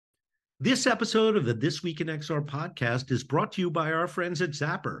This episode of the This Week in XR podcast is brought to you by our friends at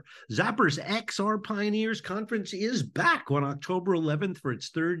Zapper. Zapper's XR Pioneers Conference is back on October 11th for its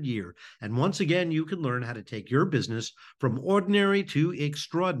third year. And once again, you can learn how to take your business from ordinary to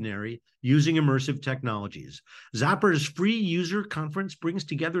extraordinary using immersive technologies. Zapper's free user conference brings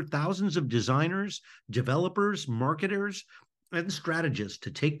together thousands of designers, developers, marketers, and strategists to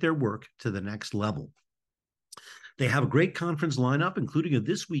take their work to the next level. They have a great conference lineup, including a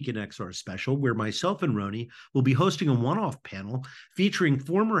This Week in XR special, where myself and Roni will be hosting a one-off panel featuring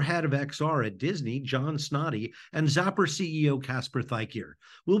former head of XR at Disney, John Snoddy, and Zapper CEO Casper Theikier.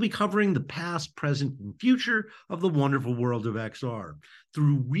 We'll be covering the past, present, and future of the wonderful world of XR.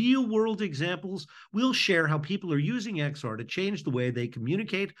 Through real-world examples, we'll share how people are using XR to change the way they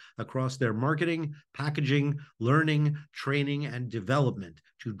communicate across their marketing, packaging, learning, training, and development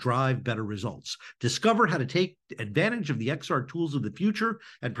to drive better results. Discover how to take advantage of the XR tools of the future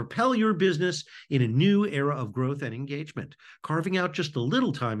and propel your business in a new era of growth and engagement. Carving out just a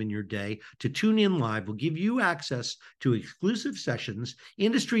little time in your day to tune in live will give you access to exclusive sessions,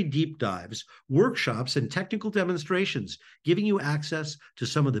 industry deep dives, workshops, and technical demonstrations, giving you access to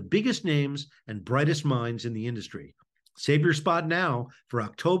some of the biggest names and brightest minds in the industry. Save your spot now for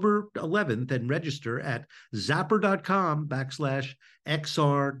October 11th and register at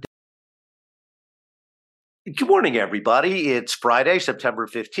zapper.com/XR. Good morning, everybody. It's Friday, September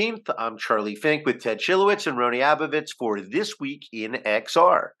 15th. I'm Charlie Fink with Ted Chilowitz and Roni Abovitz for This Week in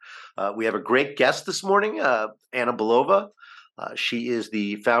XR. We have a great guest this morning, Anna Belova. She is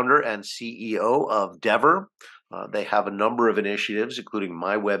the founder and CEO of Devar. They have a number of initiatives, including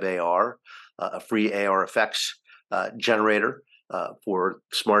MyWebAR, a free AR effects generator for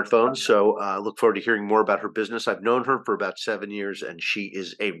smartphones. So I look forward to hearing more about her business. I've known her for about 7 years, and she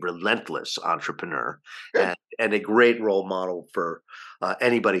is a relentless entrepreneur and a great role model for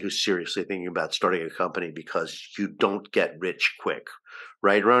anybody who's seriously thinking about starting a company, because you don't get rich quick.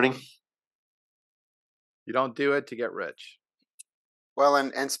 Right, Roni? You don't do it to get rich. Well,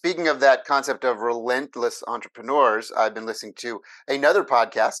 and speaking of that concept of relentless entrepreneurs, I've been listening to another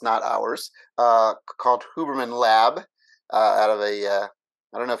podcast, not ours, called Huberman Lab, out of I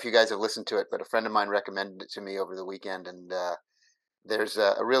don't know if you guys have listened to it, but a friend of mine recommended it to me over the weekend. And there's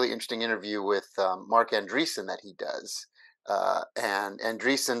a really interesting interview with Mark Andreessen that he does. And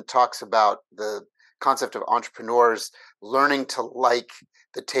Andreessen talks about the concept of entrepreneurs learning to like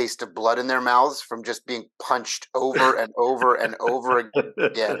the taste of blood in their mouths from just being punched over and over and over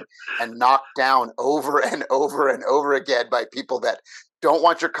again and knocked down over and over and over again by people that don't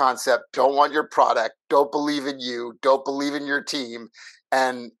want your concept, don't want your product, don't believe in you, don't believe in your team.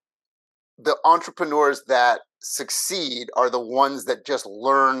 And the entrepreneurs that succeed are the ones that just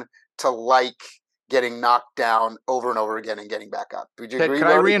learn to like getting knocked down over and over again and getting back up. Would you agree? Can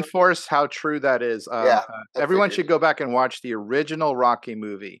I reinforce how true that is? Everyone should go back and watch the original Rocky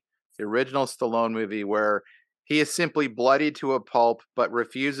movie, the original Stallone movie, where he is simply bloodied to a pulp, but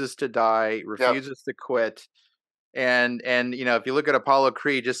refuses to die, refuses to quit. And you know, if you look at Apollo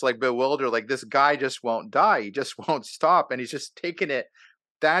Creed, just like bewildered, like this guy just won't die. He just won't stop. And he's just taking it.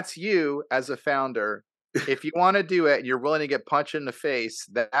 That's you as a founder. If you want to do it and you're willing to get punched in the face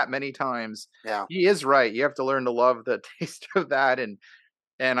that many times, he is right. You have to learn to love the taste of that. And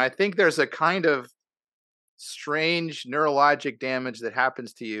I think there's a kind of strange neurologic damage that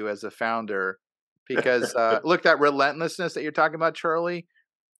happens to you as a founder, because look, that relentlessness that you're talking about, Charlie,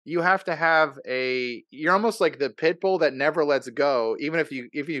 you have to have you're almost like the pit bull that never lets go. Even if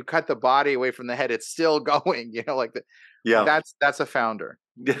you cut the body away from the head, it's still going, you know, like that's a founder.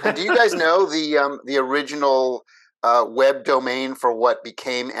 And do you guys know the original web domain for what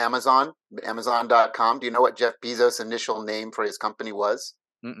became Amazon, Amazon.com? Do you know what Jeff Bezos' initial name for his company was?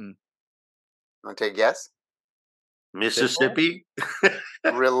 Mm-mm. Want to take a guess? Mississippi?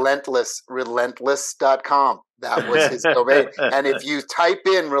 Relentless.com. That was his domain. And if you type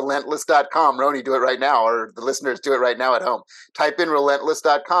in relentless.com, Roni, do it right now, or the listeners do it right now at home. Type in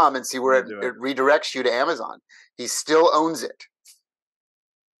relentless.com and see where it redirects you to Amazon. He still owns it.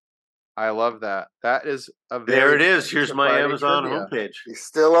 I love that. That is there it is. Here's my Amazon homepage. He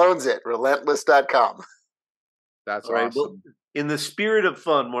still owns it. Relentless.com. That's all awesome. Right. Well, in the spirit of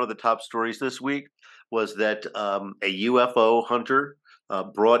fun, one of the top stories this week was that a UFO hunter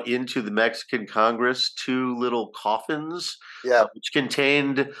brought into the Mexican Congress 2 little coffins, which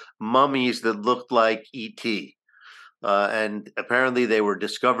contained mummies that looked like E.T. And apparently they were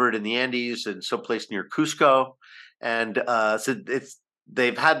discovered in the Andes and someplace near Cusco. And so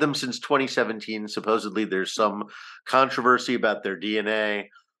they've had them since 2017. Supposedly there's some controversy about their DNA.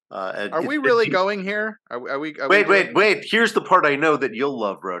 Are we really going here? Are we? Wait. Here's the part I know that you'll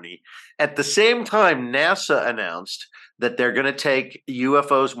love, Roni. At the same time, NASA announced that they're going to take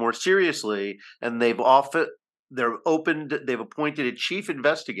UFOs more seriously, and they've appointed a chief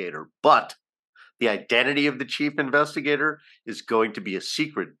investigator, but the identity of the chief investigator is going to be a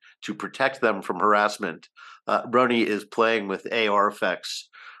secret to protect them from harassment. Roni is playing with AR effects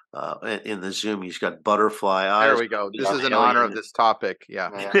in the Zoom. He's got butterfly eyes. There we go. This is in honor of this topic. Yeah.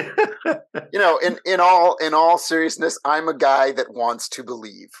 In all seriousness, I'm a guy that wants to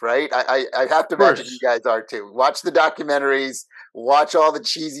believe, right? I have to imagine you guys are too. Watch the documentaries, watch all the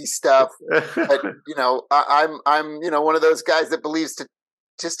cheesy stuff. But I'm one of those guys that believes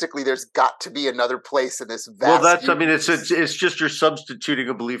statistically there's got to be another place in this vast universe. It's just you're substituting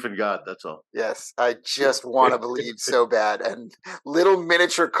a belief in God, that's all. Yes, I just want to believe so bad. And little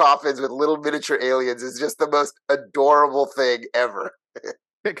miniature coffins with little miniature aliens is just the most adorable thing ever.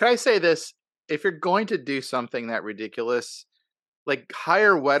 Can I say this? If you're going to do something that ridiculous, like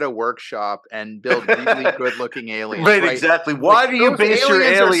hire Weta Workshop and build really good-looking aliens. Right, exactly. Why do you base your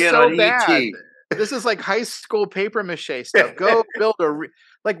alien on ET? This is like high school paper mache stuff. Go build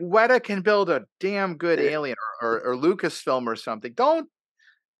like Weta can build a damn good alien or Lucasfilm or something. If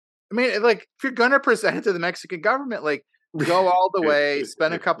you're going to present it to the Mexican government, like go all the way,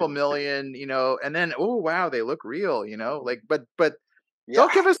 spend a couple million, and then, oh, wow, they look real, but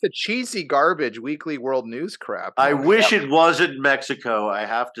don't give us the cheesy garbage weekly world news crap. I wish it wasn't Mexico. I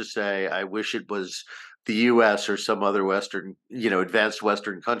have to say, I wish it was the U.S. or some other Western, advanced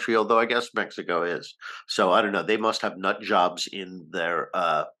Western country, although I guess Mexico is. So I don't know. They must have nut jobs in their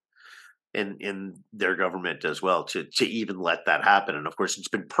in their government as well to even let that happen. And of course, it's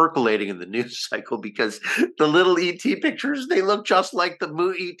been percolating in the news cycle because the little ET pictures, they look just like the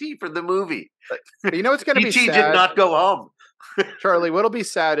ET for the movie. It's going to be sad. ET did not go home. Charlie, what'll be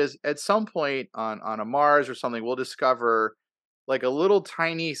sad is at some point on a Mars or something, we'll discover like a little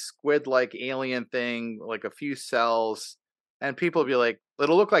tiny squid-like alien thing, like a few cells, and people will be like,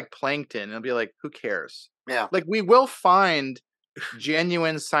 it'll look like plankton. And it'll be like, who cares? Yeah. Like we will find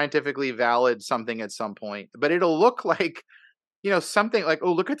genuine, scientifically valid something at some point, but it'll look like, something like,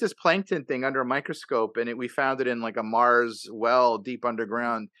 oh, look at this plankton thing under a microscope. And we found it in like a Mars well deep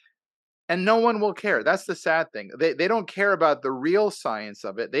underground. And no one will care. That's the sad thing. They don't care about the real science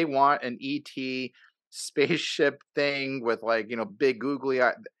of it. They want an ET spaceship thing with big googly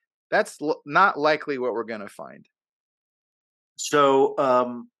eye. That's not likely what we're going to find. So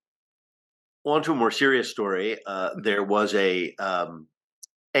on to a more serious story. There was a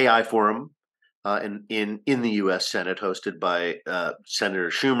AI forum in the U.S. Senate hosted by Senator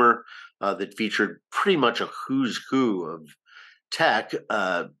Schumer that featured pretty much a who's who of tech,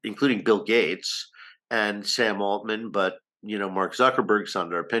 including Bill Gates and Sam Altman, but Mark Zuckerberg,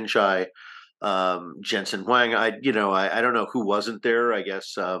 Sundar Pichai, Jensen Huang. I don't know who wasn't there. I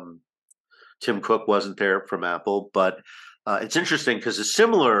guess Tim Cook wasn't there from Apple, but it's interesting because a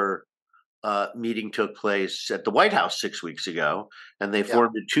similar meeting took place at the White House 6 weeks ago, and they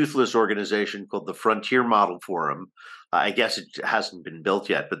formed a toothless organization called the Frontier Model Forum. I guess it hasn't been built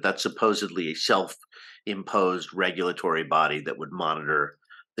yet, but that's supposedly a self-imposed regulatory body that would monitor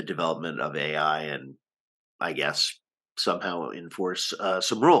the development of AI and, I guess, somehow enforce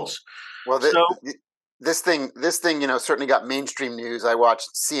some rules. Well, this thing, certainly got mainstream news. I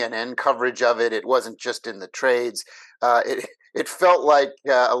watched CNN coverage of it. It wasn't just in the trades. It felt like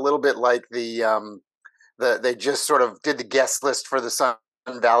a little bit like they just sort of did the guest list for the Sun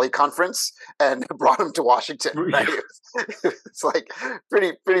Valley conference and brought them to Washington. Right? It's like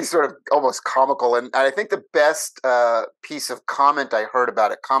pretty sort of almost comical. And I think the best piece of comment I heard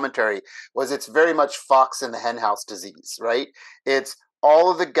about it, commentary, was it's very much fox in the henhouse disease, right? It's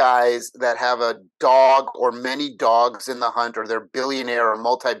all of the guys that have a dog or many dogs in the hunt, or they're billionaire or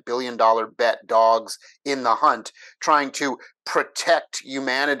multi-billion-dollar bet dogs in the hunt, trying to protect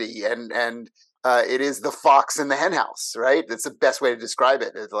humanity. And it is the fox in the henhouse, right? That's the best way to describe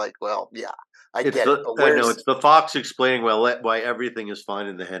it. It's like, well, yeah, I get it. No, it's the fox explaining why everything is fine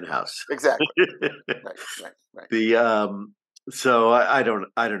in the henhouse. Exactly. Right. So I don't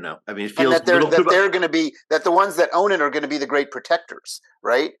know. I mean, it feels that they're going to be, that the ones that own it are going to be the great protectors,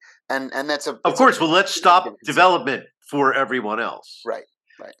 right? And that's of course. Well, let's stop development for everyone else. Right.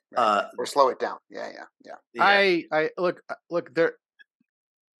 Or slow it down. Yeah. I look there.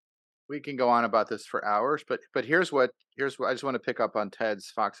 We can go on about this for hours, but here's what I just want to pick up on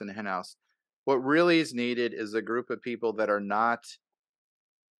Ted's fox in the henhouse. What really is needed is a group of people that are not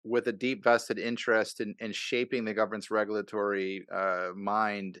with a deep vested interest in shaping the government's regulatory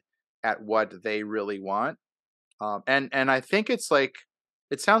mind at what they really want. And I think it's like,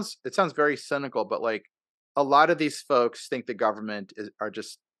 it sounds very cynical, but like a lot of these folks think the government are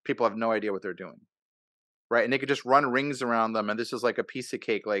just people have no idea what they're doing, right? And they could just run rings around them, and this is like a piece of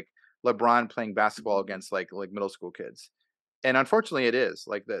cake, like LeBron playing basketball against like middle school kids. And unfortunately, it is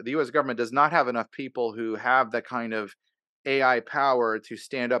like the U.S. government does not have enough people who have that kind of AI power to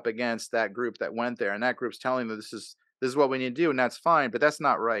stand up against that group that went there, and that group's telling them this is what we need to do, and that's fine, but that's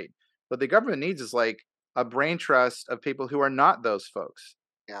not right. What the government needs is like a brain trust of people who are not those folks,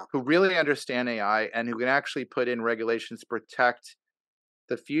 Yeah. who really understand AI and who can actually put in regulations to protect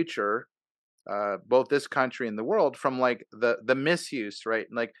the future, both this country and the world, from like the misuse, right?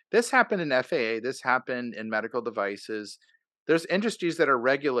 Like this happened in FAA, this happened in medical devices. There's industries that are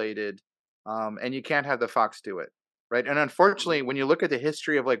regulated, and you can't have the Fox do it, right? And unfortunately, when you look at the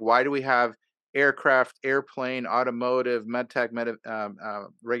history of like why do we have aircraft, airplane, automotive, medtech,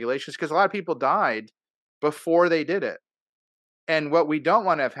 regulations, because a lot of people died before they did it. And what we don't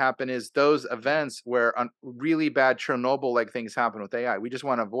want to have happen is those events where really bad Chernobyl like things happen with AI. We just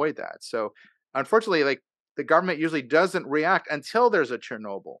want to avoid that. So unfortunately, like the government usually doesn't react until there's a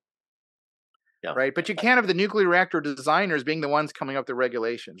Chernobyl. Yeah. Right. But you can't have the nuclear reactor designers being the ones coming up with the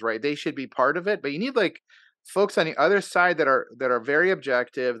regulations, right? They should be part of it. But you need like folks on the other side that are very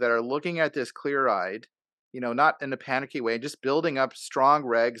objective, that are looking at this clear-eyed, not in a panicky way, just building up strong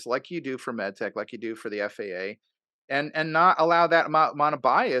regs like you do for medtech, like you do for the FAA, and not allow that amount of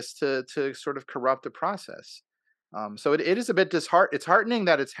bias to sort of corrupt the process. So it is a bit it's heartening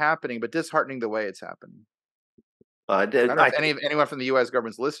that it's happening, but disheartening the way it's happening. I don't know if anyone from the U.S.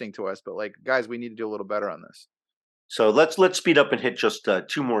 government's listening to us, but like, guys, we need to do a little better on this. So let's speed up and hit just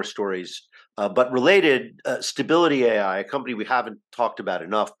two more stories, but related. Stability AI, a company we haven't talked about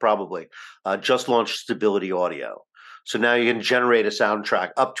enough, probably, just launched Stability Audio. So now you can generate a soundtrack,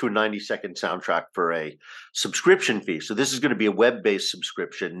 up to a 90-second soundtrack, for a subscription fee. So this is going to be a web-based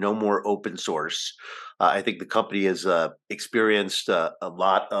subscription, no more open source. I think the company has experienced a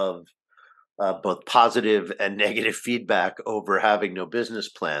lot of both positive and negative feedback over having no business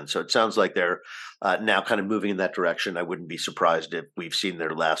plan. So it sounds like they're now kind of moving in that direction. I wouldn't be surprised if we've seen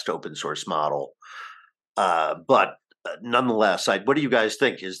their last open source model. But nonetheless, what do you guys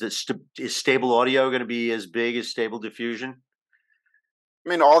think? Is Stable Audio going to be as big as Stable Diffusion? I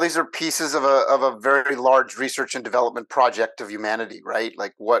mean, all these are pieces of a very large research and development project of humanity, right?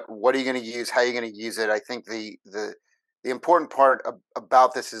 Like, what are you going to use? How are you going to use it? I think the important part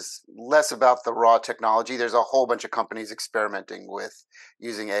about this is less about the raw technology. There's a whole bunch of companies experimenting with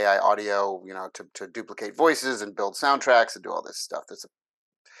using AI audio, to duplicate voices and build soundtracks and do all this stuff. That's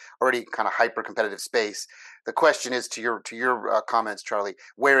already kind of hyper competitive space. The question is, to your comments, Charlie,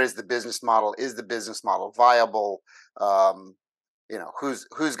 where is the business model? Is the business model viable? Who's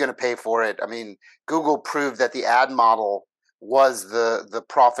going to pay for it? I mean, Google proved that the ad model was the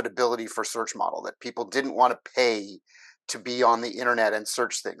profitability for search model, that people didn't want to pay to be on the internet and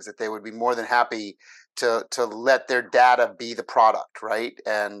search things, that they would be more than happy to let their data be the product, right?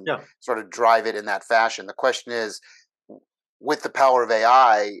 And sort of drive it in that fashion. The question is, with the power of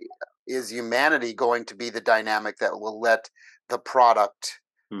AI, is humanity going to be the dynamic that will let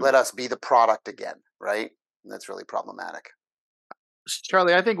us be the product again, right? And that's really problematic.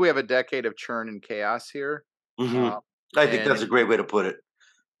 Charlie, I think we have a decade of churn and chaos here. Mm-hmm. I think that's a great way to put it.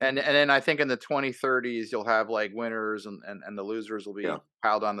 And then I think in the 2030s, you'll have like winners and the losers will be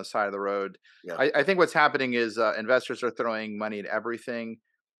piled on the side of the road. Yeah. I think what's happening is investors are throwing money at everything.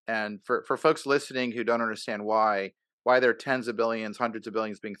 And for folks listening who don't understand why there are tens of billions, hundreds of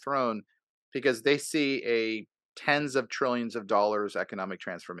billions being thrown, because they see a tens of trillions of dollars economic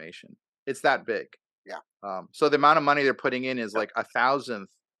transformation. It's that big. Yeah. So the amount of money they're putting in is like 1,000th.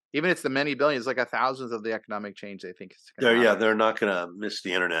 Even if it's the many billions, like 1,000th of the economic change they think. They're not going to miss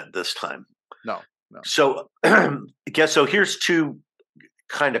the internet this time. No. So, here's two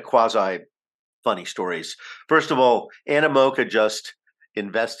kind of quasi funny stories. First of all, Anna Mocha just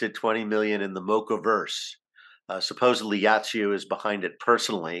invested $20 million in the Mochaverse. Supposedly, Yatsu is behind it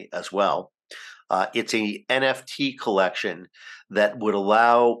personally as well. It's a NFT collection that would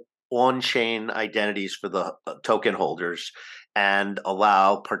allow on-chain identities for the token holders and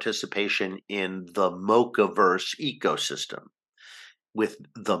allow participation in the Mochaverse ecosystem with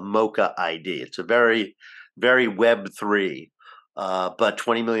the Mocha ID. It's a very, very Web3, but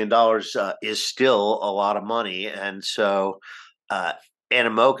 $20 million is still a lot of money. And so Anna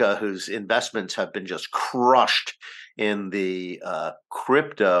Mocha, whose investments have been just crushed in the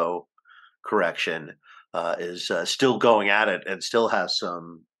crypto correction, is still going at it and still has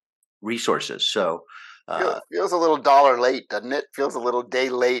some resources. So Feels a little dollar late, doesn't it? Feels a little day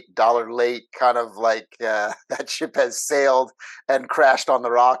late, dollar late, kind of like that ship has sailed and crashed on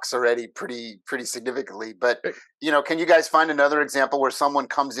the rocks already pretty significantly. But, can you guys find another example where someone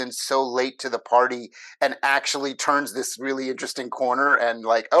comes in so late to the party and actually turns this really interesting corner and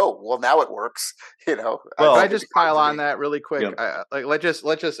like, oh, well, now it works, Well, can I just pile on that really quick? Yeah. Let's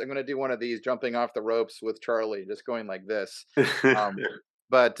just, I'm going to do one of these jumping off the ropes with Charlie, just going like this.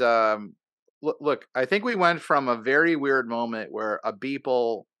 Look, I think we went from a very weird moment where a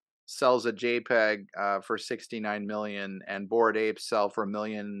Beeple sells a JPEG for 69 million and Bored Apes sell for $1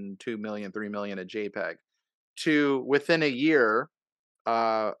 million, $2 million, $3 million a JPEG, to within a year,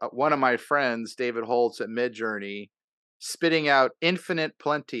 one of my friends, David Holtz at Midjourney, spitting out infinite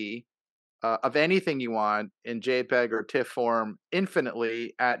plenty of anything you want in JPEG or TIFF form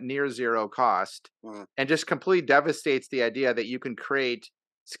infinitely at near zero cost, and just completely devastates the idea that you can create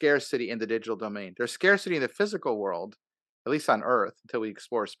scarcity in the digital domain. There's scarcity in the physical world, at least on Earth, until we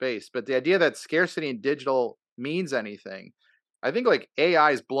explore space. But the idea that scarcity in digital means anything, I think like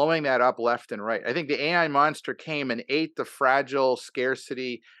AI is blowing that up left and right. I think the AI monster came and ate the fragile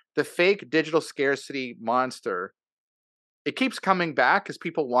scarcity, the fake digital scarcity monster. It keeps coming back because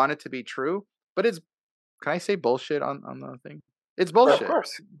people want it to be true, but it's, can I say bullshit on the thing? It's bullshit.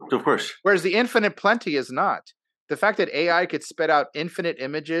 Of course. Whereas the infinite plenty is not. The fact that AI could spit out infinite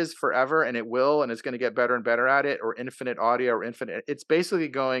images forever, and it will, and it's going to get better and better at it, or infinite audio, or infinite, it's basically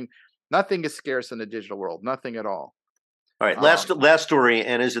going, nothing is scarce in the digital world, nothing at all. All right, last story.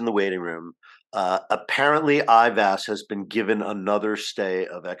 Anna's in the waiting room. Apparently, IVAS has been given another stay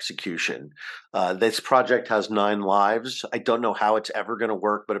of execution. This project has 9 lives. I don't know how it's ever going to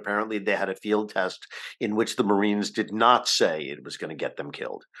work, but apparently they had a field test in which the Marines did not say it was going to get them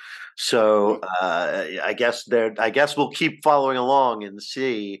killed. So I guess we'll keep following along and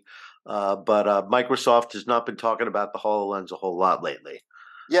see. But Microsoft has not been talking about the HoloLens a whole lot lately.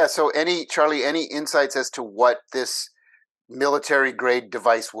 Yeah. So, Charlie, any insights as to what this military grade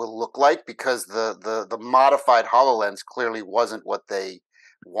device will look like? Because the modified HoloLens clearly wasn't what they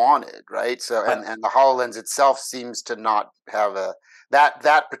wanted, right? So and the HoloLens itself seems to not have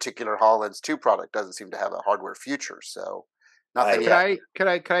that particular HoloLens 2 product doesn't seem to have a hardware future. So nothing yet. Can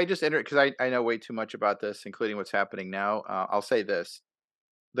I just enter, because I know way too much about this, including what's happening now. I'll say this: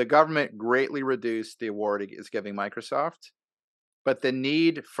 the government greatly reduced the award it is giving Microsoft. But the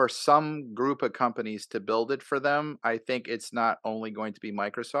need for some group of companies to build it for them, I think it's not only going to be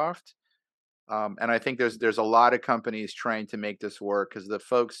Microsoft. And I think there's a lot of companies trying to make this work because the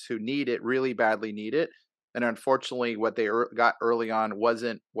folks who need it really badly need it. And unfortunately, what they got early on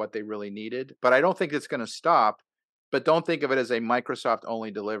wasn't what they really needed. But I don't think it's going to stop. But don't think of it as a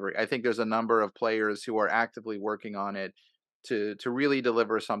Microsoft-only delivery. I think there's a number of players who are actively working on it to really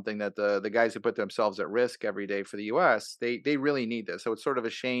deliver something that the guys who put themselves at risk every day for the US, they really need this. So it's sort of a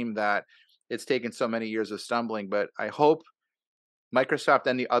shame that it's taken so many years of stumbling, but I hope Microsoft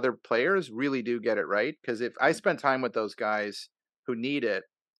and the other players really do get it right. Because if I spend time with those guys who need it,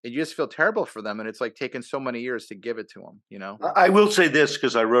 you just feel terrible for them. And it's like taken so many years to give it to them, you know? I will say this,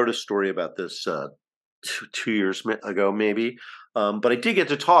 because I wrote a story about this 2 years ago, maybe. But I did get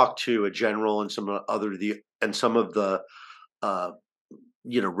to talk to a general and some of the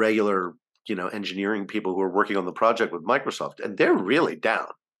regular, engineering people who are working on the project with Microsoft, and they're really down.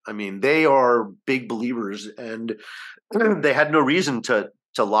 I mean, they are big believers, and they had no reason to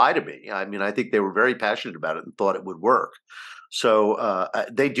lie to me. I mean, I think they were very passionate about it and thought it would work. So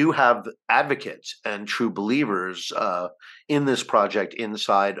they do have advocates and true believers in this project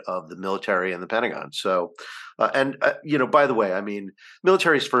inside of the military and the Pentagon. So, by the way, I mean,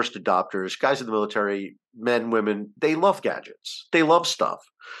 military's first adopters, guys in the military, men, women, they love gadgets. They love stuff.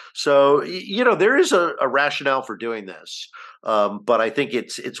 So, there is a rationale for doing this. But I think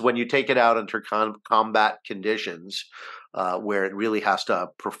it's when you take it out under combat conditions, where it really has to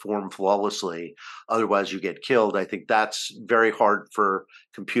perform flawlessly, otherwise you get killed. I think that's very hard for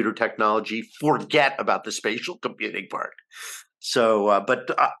computer technology. Forget about the spatial computing part. So, but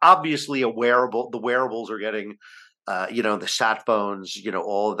obviously the wearables are getting, the sat phones,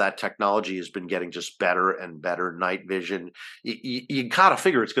 all of that technology has been getting just better and better. Night vision, you gotta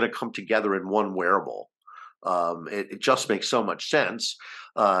figure it's going to come together in one wearable. It just makes so much sense.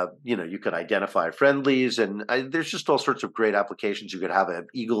 You could identify friendlies, and there's just all sorts of great applications. You could have an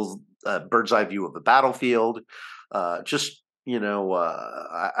bird's eye view of the battlefield. I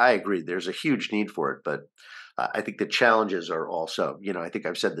agree. There's a huge need for it, but I think the challenges are also, I think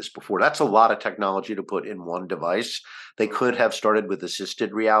I've said this before, that's a lot of technology to put in one device. They could have started with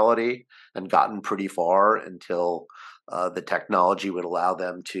assisted reality and gotten pretty far until the technology would allow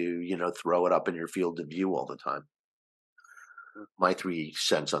them to, throw it up in your field of view all the time. My 3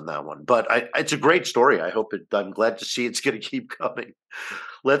 cents on that one, but it's a great story. I'm glad to see it's going to keep coming.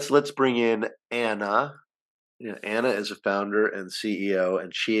 Let's bring in Anna. Anna is a founder and CEO,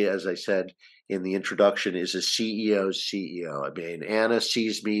 and she, as I said in the introduction, is a CEO's CEO. I mean, Anna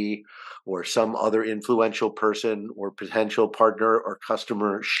sees me or some other influential person or potential partner or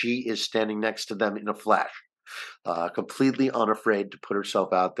customer. She is standing next to them in a flash. Completely unafraid to put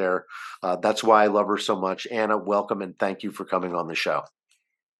herself out there. That's why I love her so much. Anna, welcome and thank you for coming on the show.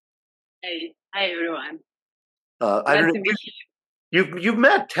 Hey, hi everyone. I don't know. You've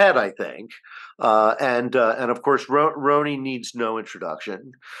met Ted, I think, and of course Roni needs no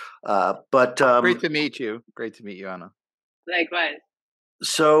introduction. But great to meet you. Great to meet you, Anna. Likewise.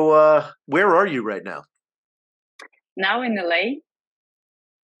 So where are you right now? Now in LA.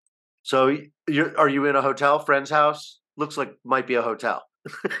 So are you in a hotel, friend's house? Looks like might be a hotel.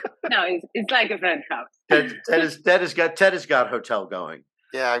 No, it's like a friend's house. Ted has got hotel going.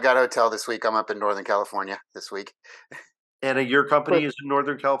 Yeah, I've got a hotel this week. I'm up in Northern California this week. Anna, your company is in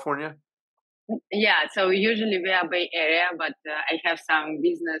Northern California? Yeah, so usually we are Bay Area, but I have some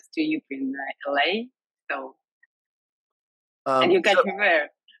business to you in LA. So, and you catch me where?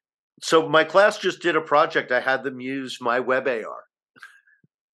 So my class just did a project. I had them use my web AR.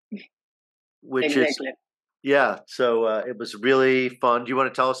 Which exactly. So it was really fun. Do you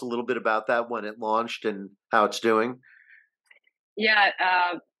want to tell us a little bit about that when it launched and how it's doing? Yeah,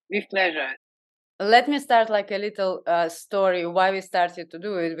 with pleasure. Let me start like a little story why we started to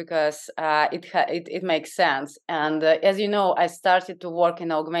do it, because it makes sense. And as you know, I started to work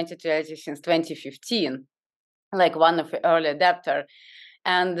in augmented reality since 2015, like one of the early adapter.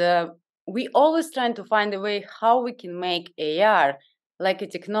 And we always trying to find a way how we can make AR like a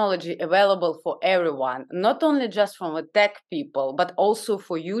technology available for everyone, not only just from the tech people, but also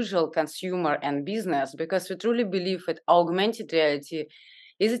for usual consumer and business, because we truly believe that augmented reality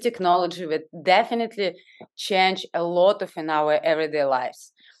is a technology that definitely change a lot of in our everyday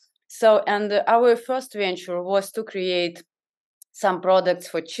lives. So, and our first venture was to create some products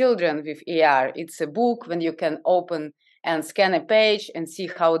for children with AR. It's a book when you can open and scan a page and see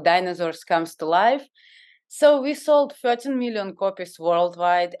how dinosaurs comes to life. So we sold 13 million copies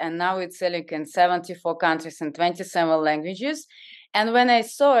worldwide, and now it's selling in 74 countries and 27 languages. And when I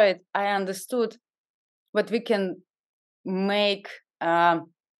saw it, I understood what we can make the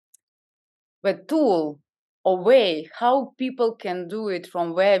tool or way how people can do it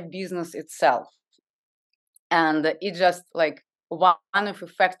from their business itself. And it's just like one of the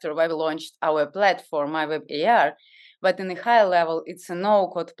factors why we launched our platform, My Web AR. But in a high level, it's a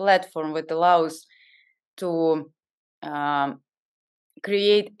no-code platform that allows to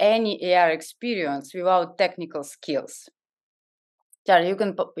create any AR experience without technical skills. Charlie,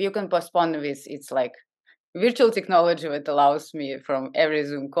 you can postpone this. It's like virtual technology that allows me from every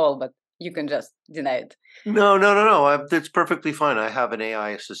Zoom call, but you can just deny it. No. It's perfectly fine. I have an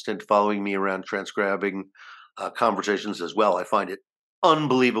AI assistant following me around transcribing conversations as well. I find it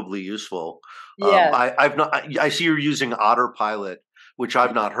unbelievably usely. Yes. I see you're using Otterpilot, which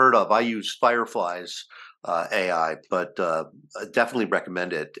I've not heard of. I use Firefly's AI, but definitely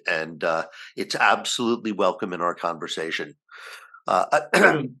recommend it, and it's absolutely welcome in our conversation. But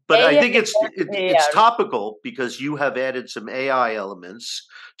I think it's topical because you have added some AI elements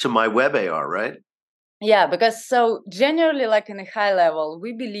to my web AR, right? Yeah, because so generally, like in a high level,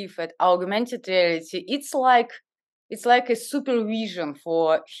 we believe that augmented reality, it's like a supervision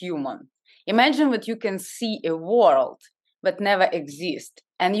for human. Imagine that you can see a world that never exists,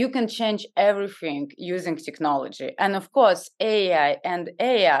 and you can change everything using technology. And of course, AI and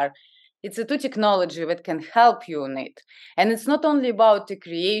AR, it's a two technology that can help you in it. And it's not only about the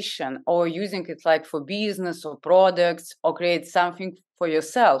creation or using it like for business or products or create something for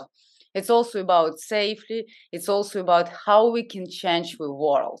yourself. It's also about safety. It's also about how we can change the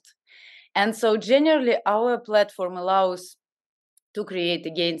world. And so generally, our platform allows to create,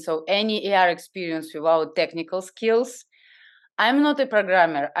 again, so any AR experience without technical skills. I'm not a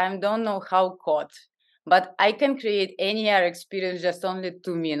programmer. I don't know how code, but I can create any AR experience just only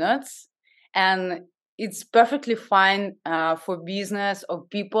 2 minutes. And it's perfectly fine for business or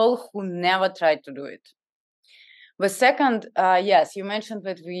people who never tried to do it. The second, yes, you mentioned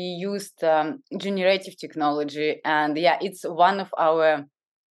that we used generative technology, and yeah, it's one of our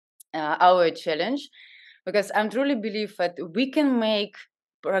challenge, because I truly believe that we can make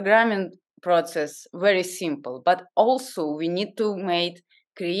programming process very simple, but also we need to make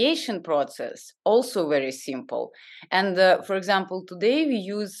creation process also very simple. And for example, today we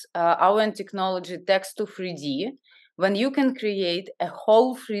use our technology text to 3D, when you can create a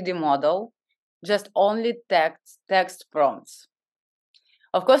whole 3D model, just only text prompts.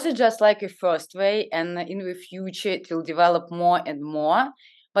 Of course, it's just like a first way, and in the future, it will develop more and more.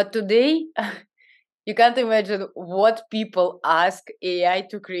 But today, you can't imagine what people ask AI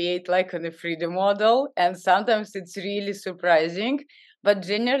to create like on a 3D model. And sometimes it's really surprising. But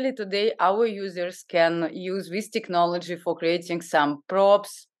generally today, our users can use this technology for creating some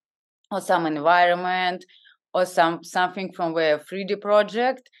props or some environment or something from their 3D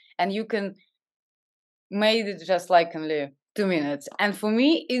project. And you can make it just like only 2 minutes. And for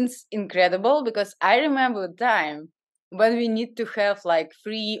me, it's incredible because I remember a time when we need to have like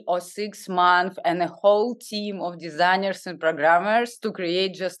 3 or 6 months and a whole team of designers and programmers to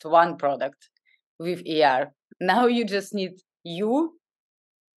create just one product with AR. Now you just need your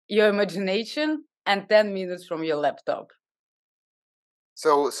imagination, and 10 minutes from your laptop.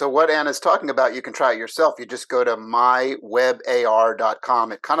 So what Anna's talking about, you can try it yourself. You just go to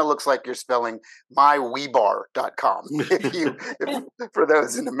mywebar.com. It kind of looks like you're spelling mywebar.com for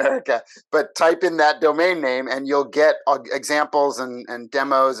those in America. But type in that domain name and you'll get examples and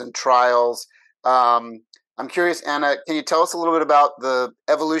demos and trials. I'm curious, Anna, can you tell us a little bit about the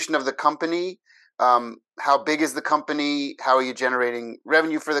evolution of the company? How big is the company? How are you generating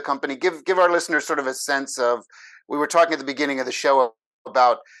revenue for the company? Give our listeners sort of a sense of, we were talking at the beginning of the show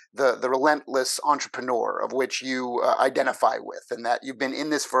about the relentless entrepreneur of which you identify with, and that you've been in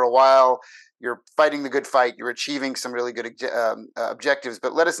this for a while. You're fighting the good fight. You're achieving some really good objectives.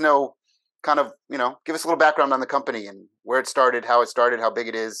 But let us know, kind of, give us a little background on the company and where it started, how big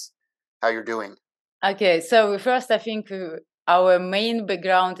it is, how you're doing. Okay, so first, I think our main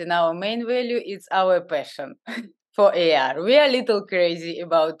background and our main value is our passion for AR. We are a little crazy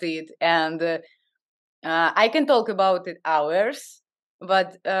about it, and I can talk about it hours.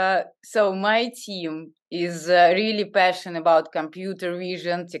 But so my team is really passionate about computer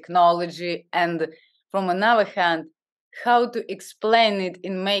vision technology, and from another hand, how to explain it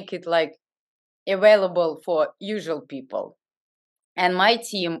and make it like available for usual people. And my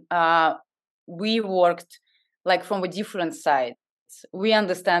team, we worked like from a different sides. We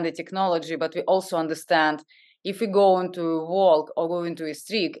understand the technology, but we also understand if we go into a walk or go into a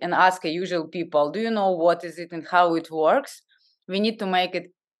street and ask a usual people, do you know what is it and how it works? We need to make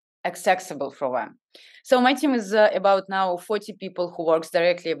it accessible for them. So my team is about now 40 people who works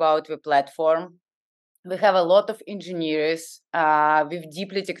directly about the platform. We have a lot of engineers with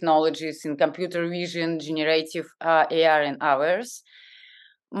deeply technologies in computer vision, generative AR, and others.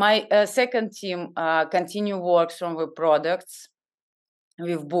 My second team continue works from the products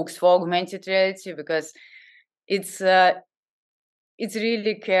with books for augmented reality, because it's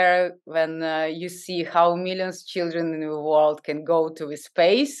really care when you see how millions of children in the world can go to the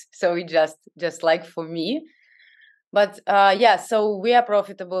space. So it just like for me. But so we are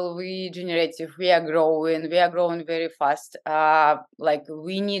profitable, we generative, we are growing very fast. Like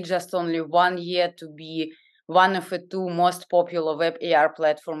we need just only 1 year to be one of the 2 most popular web AR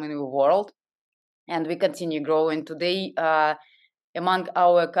platform in the world. And we continue growing. Today, among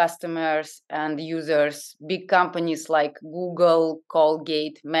our customers and users, big companies like Google,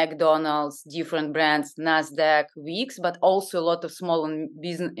 Colgate, McDonald's, different brands, NASDAQ, Wix, but also a lot of small and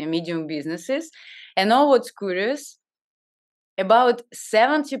medium businesses. And now what's curious, about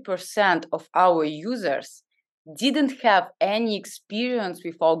 70% of our users didn't have any experience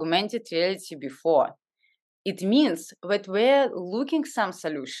with augmented reality before. It means that we're looking some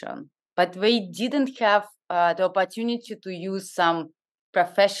solution, but they didn't have the opportunity to use some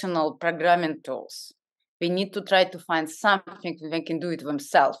professional programming tools. They need to try to find something they can do it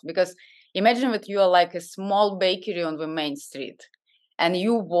themselves. Because imagine that you are like a small bakery on the main street and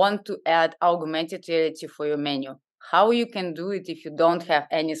you want to add augmented reality for your menu. How you can do it if you don't have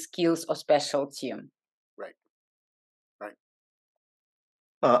any skills or special team? Right.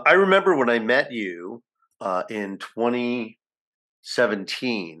 I remember when I met you in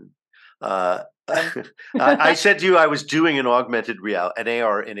 2017. I said to you I was doing an an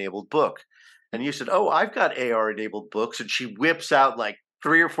AR-enabled book. And you said, oh, I've got AR-enabled books. And she whips out like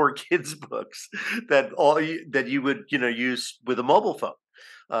 3 or 4 kids' books that you would use with a mobile phone.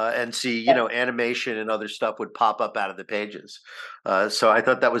 And see, animation and other stuff would pop up out of the pages. So I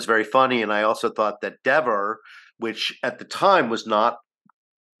thought that was very funny. And I also thought that Devar, which at the time was not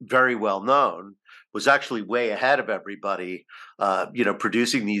very well known, was actually way ahead of everybody,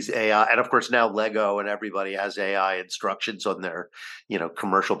 producing these AI. And of course, now Lego and everybody has AI instructions on their,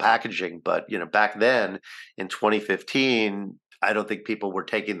 commercial packaging. But, back then in 2015, I don't think people were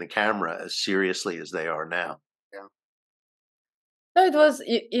taking the camera as seriously as they are now. So it was,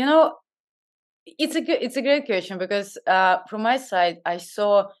 It's a great question, because from my side, I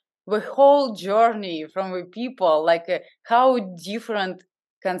saw the whole journey from the people, like how different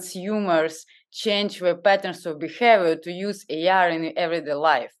consumers change their patterns of behavior to use AR in everyday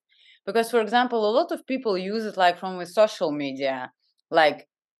life. Because, for example, a lot of people use it like from the social media, like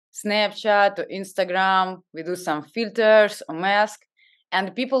Snapchat or Instagram. We do some filters or mask,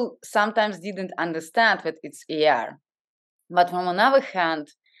 and people sometimes didn't understand that it's AR. But from another hand,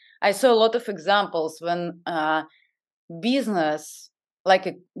 I saw a lot of examples when business,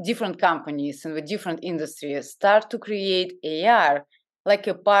 like different companies in the different industries, start to create AR like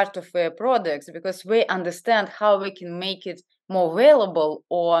a part of their products, because they understand how they can make it more available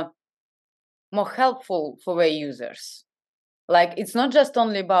or more helpful for their users. Like, it's not just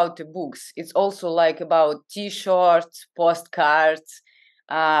only about the books, it's also like about t-shirts, postcards,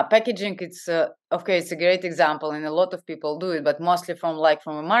 packaging. It's okay, it's a great example, and a lot of people do it, but mostly from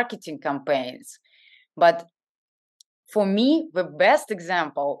marketing campaigns. But for me, the best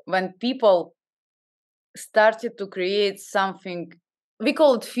example, when people started to create something, we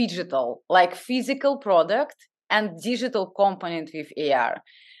call it digital, like physical product and digital component with AR.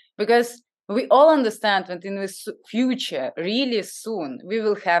 Because we all understand that in the future, really soon, we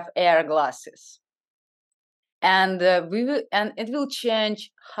will have AR glasses. And it will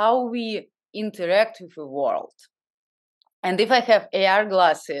change how we interact with the world. And if I have AR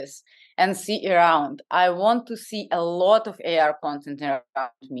glasses and see around, I want to see a lot of AR content around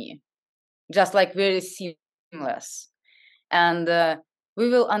me, just like very seamless. And we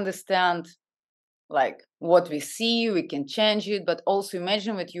will understand like what we see, we can change it, but also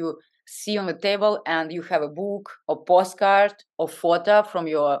imagine that you see on the table and you have a book or postcard or photo from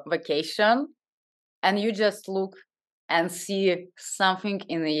your vacation, and you just look and see something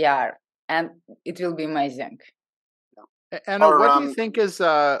in the AR, and it will be amazing. And what do you think is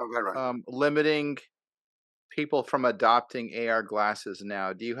limiting people from adopting AR glasses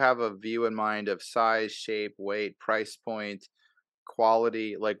now? Do you have a view in mind of size, shape, weight, price point,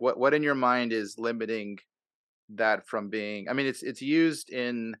 quality? Like what in your mind is limiting that from being? I mean, it's used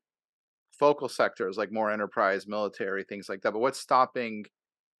in focal sectors like more enterprise, military, things like that. But what's stopping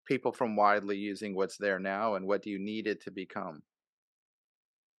people from widely using what's there now, and what do you need it to become?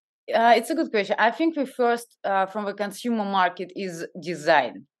 It's a good question. I think the first from the consumer market is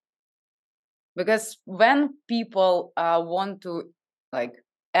design. Because when people want to like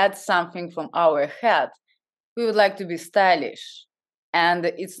add something from our head, we would like to be stylish, and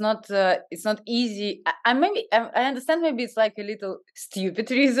it's not easy. I understand maybe it's like a little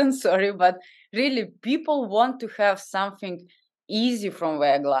stupid reason, sorry, but really people want to have something easy from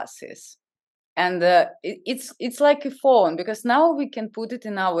their glasses. And it's like a phone, because now we can put it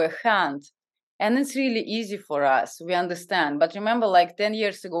in our hand and it's really easy for us. We understand. But remember, like 10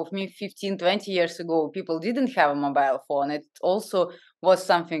 years ago, maybe 15, 20 years ago, people didn't have a mobile phone. It also was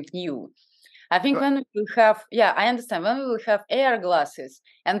something new. I think when we will have, I understand, when we will have AR glasses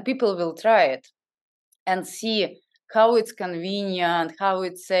and people will try it and see how it's convenient, how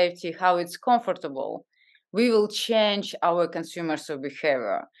it's safety, how it's comfortable, we will change our consumers'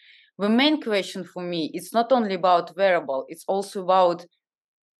 behavior. The main question for me, it's not only about wearable, it's also about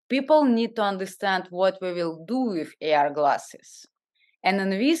people need to understand what we will do with AR glasses. And in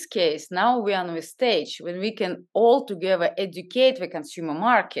this case, now we are on the stage when we can all together educate the consumer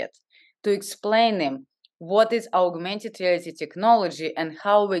market to explain them what is augmented reality technology and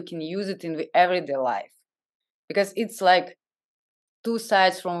how we can use it in the everyday life. Because it's like two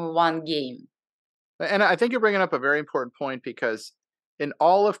sides from one game. And I think you're bringing up a very important point, because in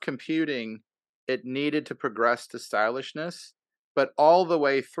all of computing, it needed to progress to stylishness, but all the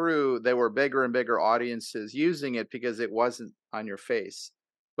way through, there were bigger and bigger audiences using it because it wasn't on your face.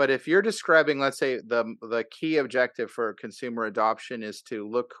 But if you're describing, let's say, the key objective for consumer adoption is to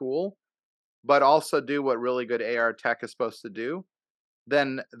look cool, but also do what really good AR tech is supposed to do,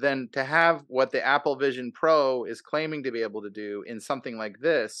 then to have what the Apple Vision Pro is claiming to be able to do in something like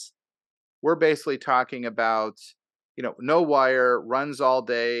this, we're basically talking about, no wire, runs all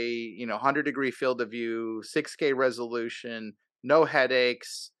day, 100-degree field of view, 6K resolution, no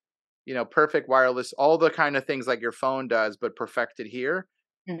headaches, perfect wireless, all the kind of things like your phone does, but perfected here.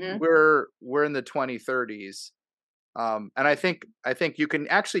 Mm-hmm. We're in the 2030s. And I think you can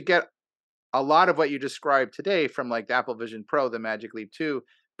actually get a lot of what you described today from like the Apple Vision Pro, the Magic Leap 2,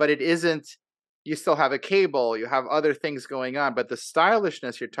 but it isn't, you still have a cable, you have other things going on, but the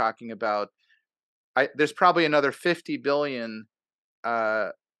stylishness you're talking about, there's probably another 50 billion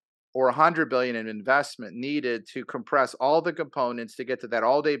or 100 billion in investment needed to compress all the components to get to that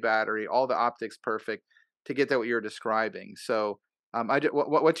all-day battery, all the optics perfect, to get to what you're describing. So,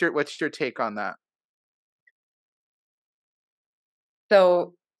 what's your take on that?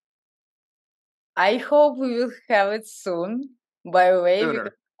 So I hope we will have it soon. By the way,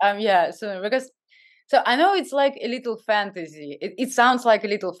 Sooner. Because, sooner, because so I know it's like a little fantasy. It sounds like a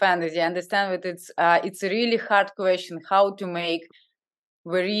little fantasy. I understand that it's a really hard question how to make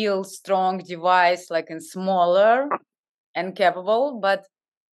the real strong device like in smaller and capable, but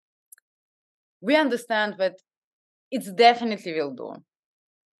we understand that it's definitely will do.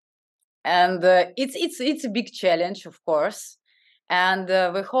 And it's a big challenge, of course. And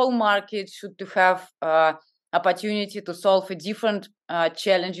the whole market should to have opportunity to solve a different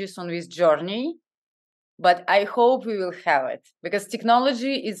challenges on this journey. But I hope we will have it because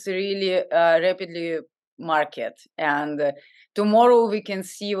technology is really rapidly market, and tomorrow we can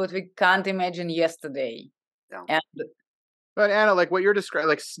see what we can't imagine yesterday. Yeah. But Anna, like what you're describing,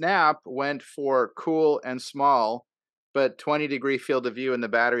 like Snap went for cool and small, but 20-degree field of view and the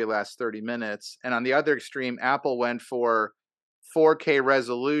battery lasts 30 minutes. And on the other extreme, Apple went for 4K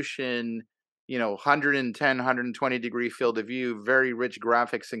resolution, 110, 120-degree field of view, very rich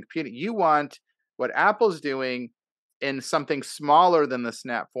graphics and computing. You want what Apple's doing in something smaller than the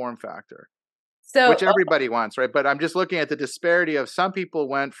Snap form factor, which everybody wants, right? But I'm just looking at the disparity of some people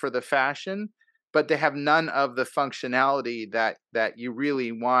went for the fashion, but they have none of the functionality that you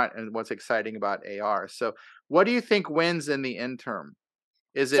really want and what's exciting about AR. So what do you think wins in the interim?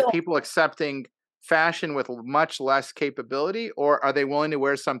 Is it people accepting fashion with much less capability, or are they willing to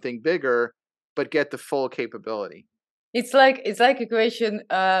wear something bigger but get the full capability? It's like a question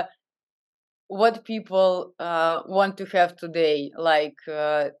what people want to have today, like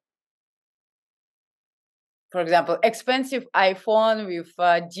for example, expensive iPhone with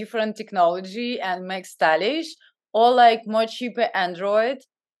different technology and make stylish, or like more cheaper Android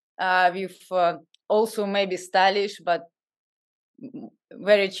with also maybe stylish but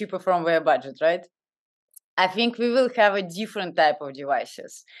very cheaper from their budget, right? I think we will have a different type of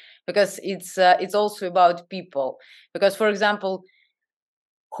devices because it's also about people. Because, for example,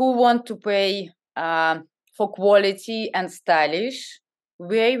 who want to pay for quality and stylish?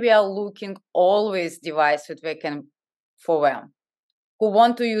 We are looking always device that we can for them. Who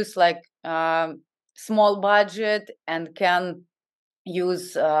want to use like small budget and can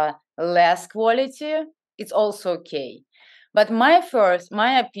use less quality? It's also okay. But my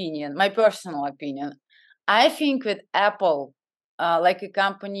personal opinion, I think that Apple, like a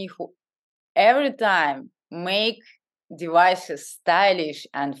company who every time make devices stylish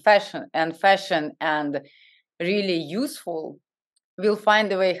and fashion and really useful, we'll find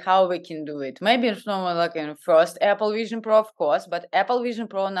a way how we can do it. Maybe it's not like in first Apple Vision Pro, of course, but Apple Vision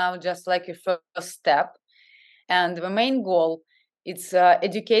Pro now just like a first step. And the main goal is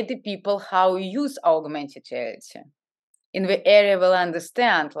educate the people how to use augmented reality. In the area we'll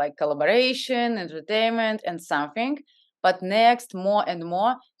understand like collaboration, entertainment, and something. But next, more and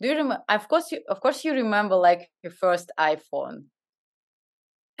more. Do you remember? Of course, you remember like your first iPhone,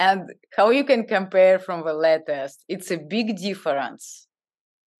 and how you can compare from the latest. It's a big difference.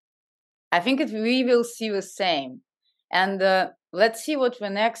 I think we will see the same, and let's see what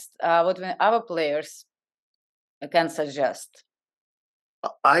the other players can suggest.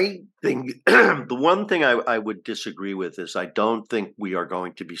 I think the one thing I would disagree with is I don't think we are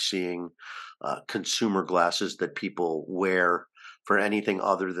going to be seeing consumer glasses that people wear for anything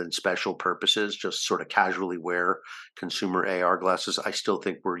other than special purposes, just sort of casually wear consumer AR glasses. I still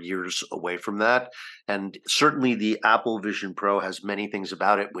think we're years away from that. And certainly the Apple Vision Pro has many things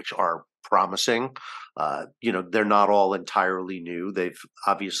about it which are promising. They're not all entirely new. They've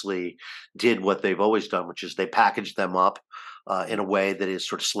obviously did what they've always done, which is they packaged them up in a way that is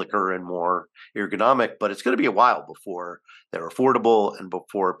sort of slicker and more ergonomic, but it's going to be a while before they're affordable and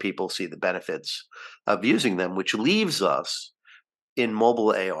before people see the benefits of using them, which leaves us in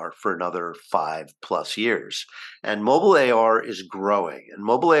mobile AR for another 5+ years. And mobile AR is growing, and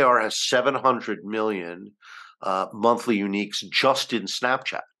mobile AR has 700 million monthly uniques just in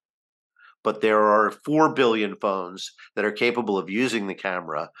Snapchat. But there are 4 billion phones that are capable of using the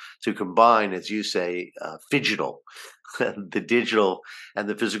camera to combine, as you say, phygital, the digital and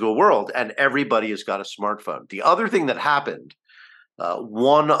the physical world. And everybody has got a smartphone. The other thing that happened,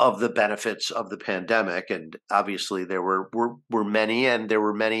 one of the benefits of the pandemic, and obviously there were many, and there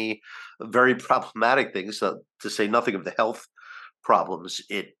were many very problematic things, to say nothing of the health problems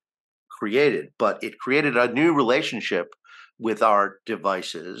it created, but it created a new relationship with our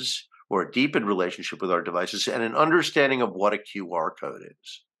devices, or a deepened relationship with our devices, and an understanding of what a QR code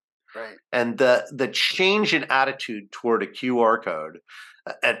is. Right. And the change in attitude toward a QR code,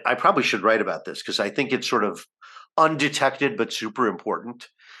 and I probably should write about this because I think it's sort of undetected but super important,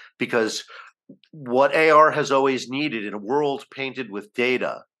 because what AR has always needed in a world painted with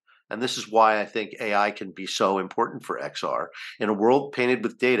data. And this is why I think AI can be so important for XR. In a world painted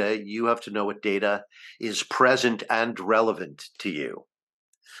with data, you have to know what data is present and relevant to you.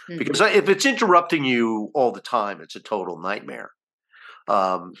 Because if it's interrupting you all the time, it's a total nightmare.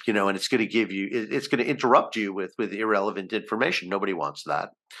 And it's going to interrupt you with irrelevant information. Nobody wants that.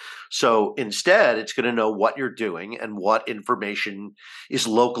 So instead, it's going to know what you're doing and what information is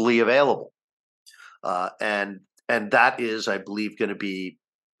locally available. And that is, I believe, going to be,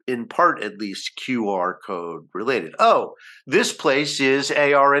 in part at least, QR code related. Oh, this place is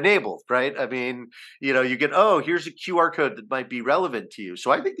AR enabled, right? I mean, you get, here's a QR code that might be relevant to you. So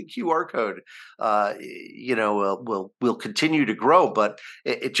I think the QR code, will continue to grow, but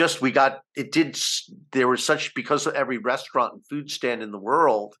because every restaurant and food stand in the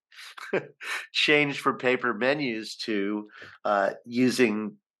world changed from paper menus to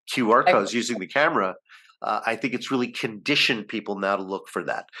using QR codes, using the camera. I think it's really conditioned people now to look for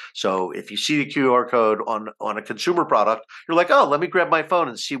that. So if you see the QR code on a consumer product, you're like, oh, let me grab my phone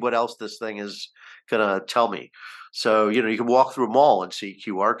and see what else this thing is going to tell me. So, you can walk through a mall and see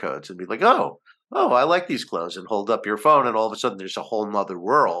QR codes and be like, oh, I like these clothes, and hold up your phone, and all of a sudden there's a whole nother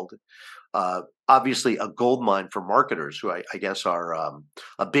world. Obviously a goldmine for marketers, who I guess are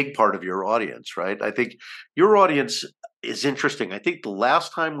a big part of your audience, right? I think your audience is interesting. I think the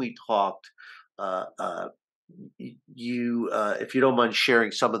last time we talked, if you don't mind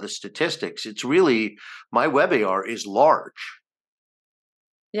sharing some of the statistics, it's really, my web AR is large.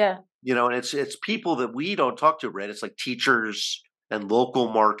 Yeah. And it's people that we don't talk to, right? It's like teachers and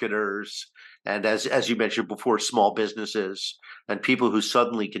local marketers, and as you mentioned before, small businesses and people who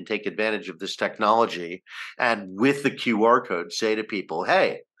suddenly can take advantage of this technology, and with the QR code say to people,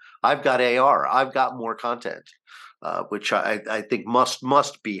 hey, I've got AR, I've got more content. Which I think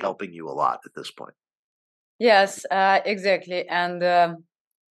must be helping you a lot at this point. Yes, exactly. And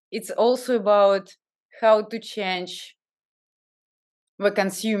it's also about how to change the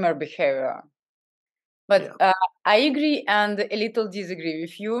consumer behavior. But I agree and a little disagree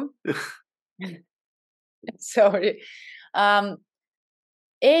with you. Sorry. AR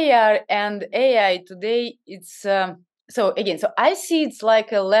and AI today, it's so I see it's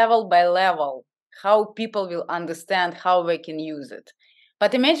like a level by level, how people will understand how they can use it.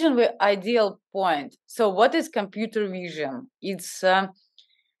 But imagine the ideal point. So what is computer vision? It's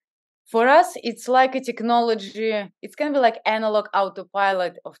for us, it's like a technology. It's going to be like analog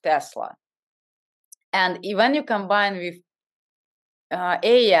autopilot of Tesla. And when you combine with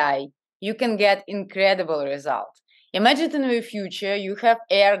AI, you can get incredible results. Imagine in the future, you have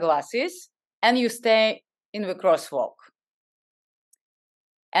AR glasses and you stay in the crosswalk.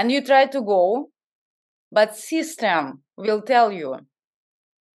 And you try to go, but system will tell you,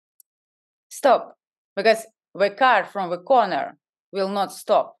 stop, because the car from the corner will not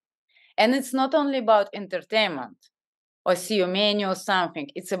stop. And it's not only about entertainment or see a menu or something,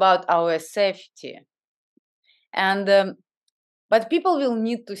 it's about our safety. And but people will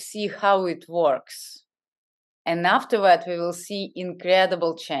need to see how it works. And after that, we will see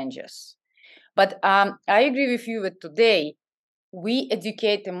incredible changes. But I agree with you that today, we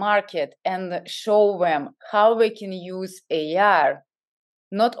educate the market and show them how they can use AR,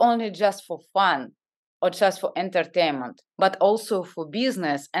 not only just for fun or just for entertainment, but also for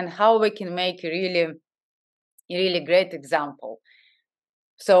business, and how we can make a really great example.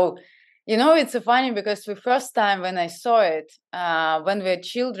 So, it's funny because the first time when I saw it, when the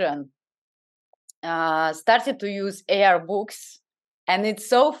children started to use AR books, and it's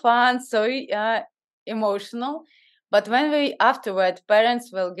so fun, so emotional. But when afterward, parents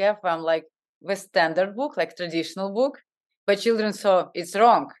will give them like the standard book, like traditional book, but children saw it's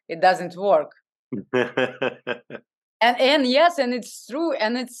wrong, it doesn't work. and yes, and it's true,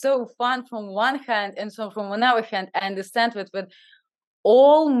 and it's so fun from one hand, and so from another hand, I understand that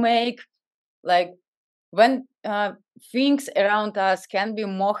all make like when things around us can be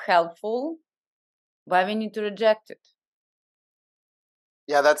more helpful, why we need to reject it.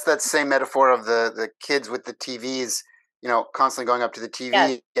 Yeah, that's that same metaphor of the kids with the TVs, constantly going up to the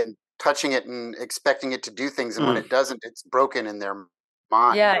TV and touching it and expecting it to do things, and when it doesn't, it's broken in their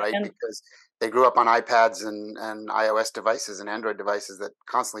mind, right? Because they grew up on iPads and iOS devices and Android devices that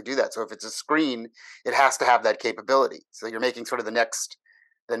constantly do that. So if it's a screen, it has to have that capability. So you're making sort of the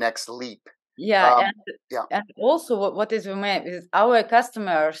next leap. And also what is our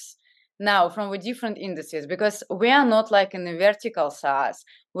customers now from the different industries, because we are not like in a vertical SaaS.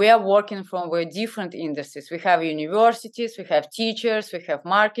 We are working from the different industries. We have universities, we have teachers, we have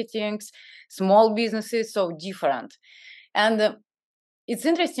marketings, small businesses, so different. And it's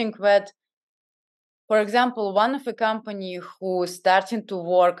interesting that For example, one of the company who starting to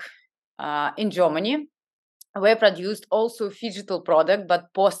work in Germany, we produced also digital product,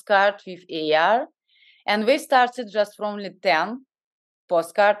 but postcard with AR. And we started just from only 10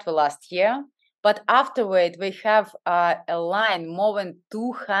 postcard for last year. But afterward, we have a line more than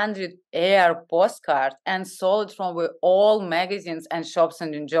 200 AR postcard and sold from all magazines and shops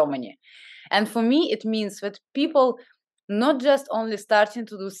in Germany. And for me, it means that people not just only starting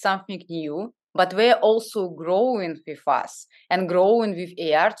to do something new, but we're also growing with us and growing with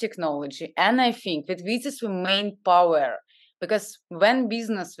AR technology. And I think that this is the main power, because when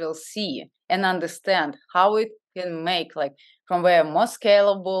business will see and understand how it can make like from where more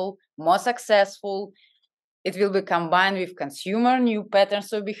scalable, more successful, it will be combined with consumer new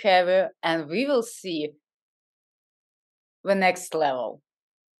patterns of behavior, and we will see the next level.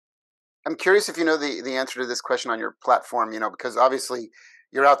 I'm curious if you know the answer to this question on your platform, because obviously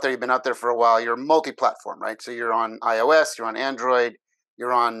you're out there, you've been out there for a while, you're multi-platform, right? So you're on iOS, you're on Android,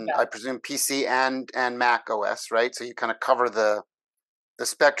 you're on, I presume, PC and Mac OS, right? So you kind of cover the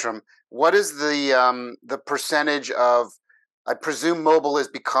spectrum. What is the percentage of, I presume mobile has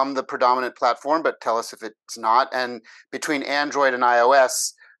become the predominant platform, but tell us if it's not. And between Android and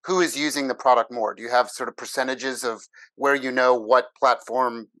iOS, who is using the product more? Do you have sort of percentages of where you know what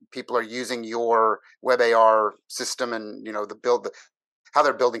platform people are using your WebAR system and, how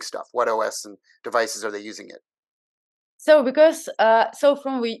they're building stuff? What OS and devices are they using it? So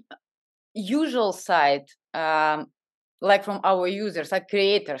from the usual side, like from our users, like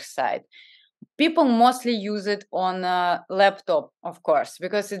creators side, people mostly use it on a laptop, of course,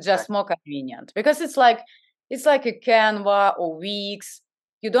 because it's just more convenient. Because it's like a Canva or Wix.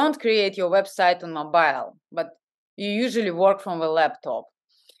 You don't create your website on mobile, but you usually work from the laptop.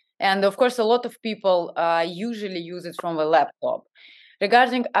 And of course, a lot of people usually use it from the laptop.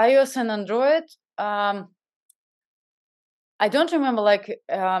 Regarding iOS and Android, I don't remember,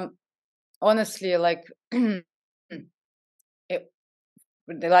 honestly, like a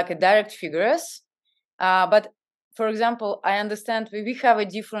direct figures. But for example, I understand we have a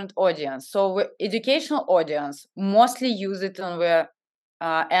different audience. So the educational audience mostly use it on the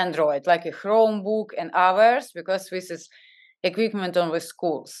Android, like a Chromebook and others, because this is equipment on the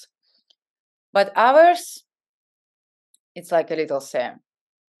schools. But others, it's like a little same.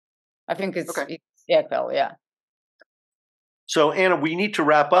 I think it's equal, yeah. So Anna, we need to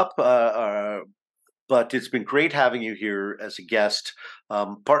wrap up, but it's been great having you here as a guest.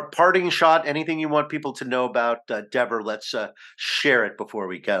 Parting shot, anything you want people to know about Devar? Let's share it before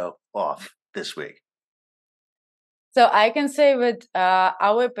we go off this week. So I can say with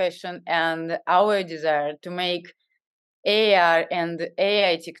our passion and our desire to make AR and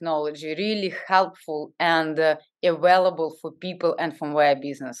AI technology really helpful and available for people and from their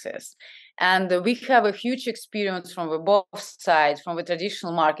businesses. And we have a huge experience from both sides, from the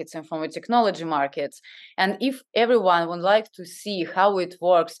traditional markets and from the technology markets. And if everyone would like to see how it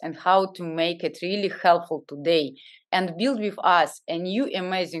works and how to make it really helpful today and build with us a new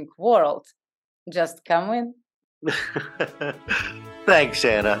amazing world, just come in. Thanks,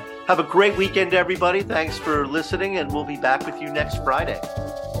 Anna. Have a great weekend, everybody. Thanks for listening, and we'll be back with you next Friday.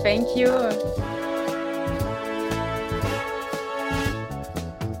 Thank you.